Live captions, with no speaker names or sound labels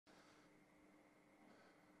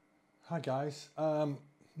Hi guys,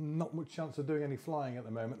 not much chance of doing any flying at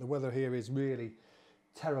the moment. The weather here is really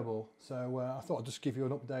terrible, so I thought I'd just give you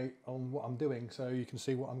an update on what I'm doing so you can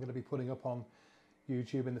see what I'm going to be putting up on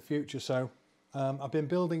YouTube in the future. So I've been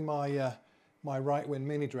building my my Ritewing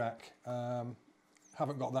Mini Drak.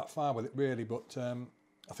 Haven't got that far with it really, but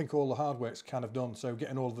I think all the hard work's kind of done, so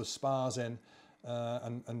getting all of the spars in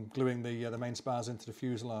and gluing the main spars into the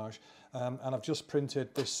fuselage, and I've just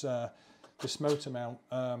printed this this motor mount.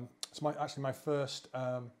 It's actually my first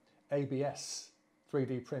ABS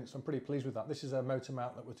 3D print, so I'm pretty pleased with that. This is a motor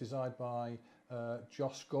mount that was designed by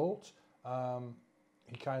Josh Galt.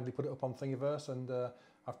 He kindly put it up on Thingiverse, and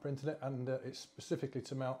I've printed it, and it's specifically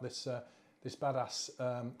to mount this this badass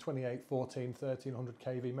 2814 1300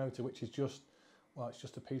 kV motor, which is just, well, it's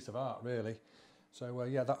just a piece of art really. So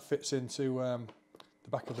yeah, that fits into the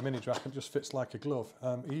back of the Mini Drak and just fits like a glove.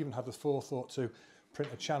 He even had the forethought to print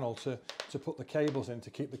a channel to put the cables in, to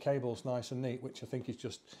keep the cables nice and neat, which I think is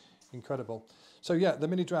just incredible. So yeah, the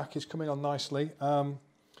Mini Drak is coming on nicely.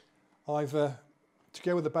 I've to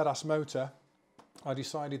go with the badass motor, I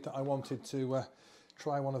decided that I wanted to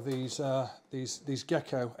try one of these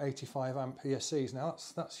Gecko 85 amp ESCs. Now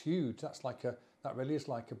that's huge. That's like that really is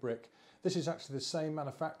like a brick. This is actually the same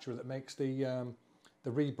manufacturer that makes the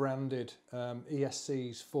rebranded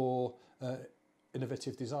ESCs for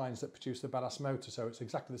Innovative Designs that produce the badass motor. So it's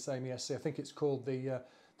exactly the same ESC. I think it's called the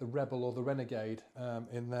Rebel or the Renegade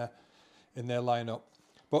in their lineup.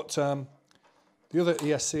 But the other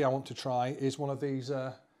ESC I want to try is one of these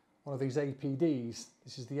APDs.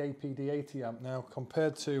 This is the APD 80 amp. Now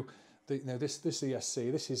compared to the, this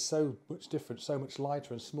ESC, this is so much different, so much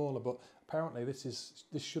lighter and smaller. But apparently this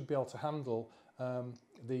should be able to handle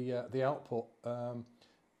the output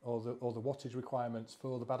or the wattage requirements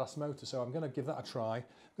for the badass motor. So I'm going to give that a try. I'm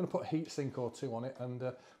going to put a heat sink or two on it and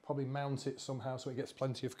probably mount it somehow so it gets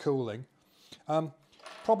plenty of cooling.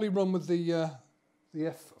 Probably run with the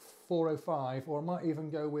F405, or I might even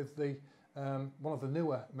go with the one of the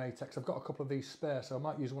newer Mateks. I've got a couple of these spare, so I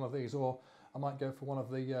might use one of these, or I might go for one of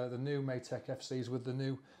the new Matek FCs with the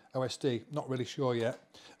new OSD. Not really sure yet.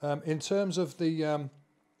 In terms of the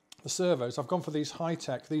servos, I've gone for these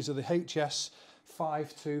Hitec. These are the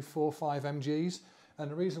HS5245 MGs,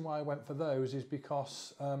 and the reason why I went for those is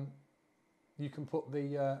because you can put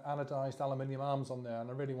the anodized aluminium arms on there, and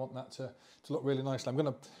I really want that to look really nicely. I'm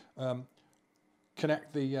going to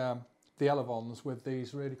connect the elevons with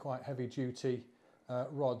these really quite heavy duty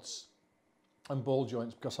rods and ball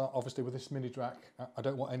joints, because obviously with this Mini Drak I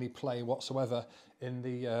don't want any play whatsoever in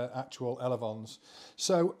the actual elevons.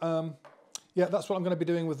 So yeah, that's what I'm going to be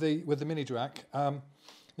doing with the Mini Drak.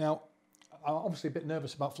 Now I'm obviously a bit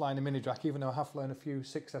nervous about flying a Mini Drak, even though I have flown a few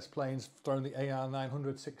 6S planes, thrown the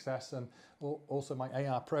AR900 6S and also my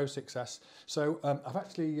AR Pro 6S. So I've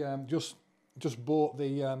actually just bought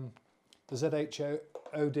the ZOHD,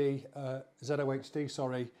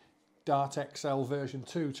 sorry, Dart XL version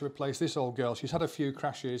 2 to replace this old girl. She's had a few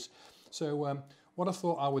crashes. So what I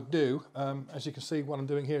thought I would do, as you can see what I'm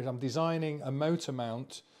doing here, is I'm designing a motor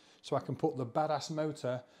mount so I can put the badass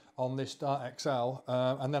motor on this Dart XL,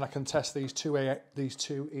 and then I can test these two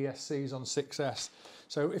ESCs on 6S.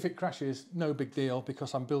 So if it crashes, no big deal,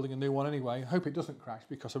 because I'm building a new one anyway. I hope it doesn't crash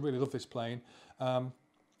because I really love this plane.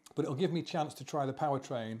 But it'll give me a chance to try the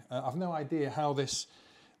powertrain. I've no idea how this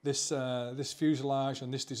fuselage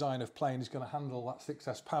and this design of plane is going to handle that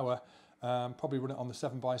 6S power. Probably run it on the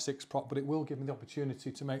 7x6 prop, but it will give me the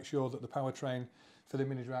opportunity to make sure that the powertrain for the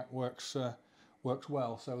Mini Drak works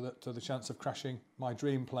well, so that the chance of crashing my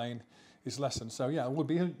dream plane is lessened. So yeah, it would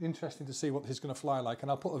be interesting to see what this is going to fly like, and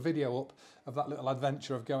I'll put a video up of that little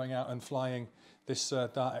adventure of going out and flying this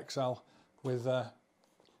Dart XL with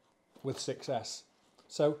 6S.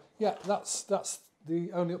 So yeah, that's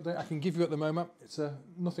the only update I can give you at the moment. It's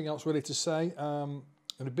nothing else really to say. I'm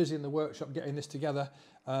busy in the workshop getting this together,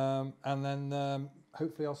 and then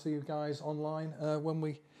hopefully I'll see you guys online when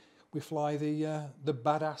we fly the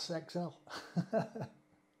badass XL.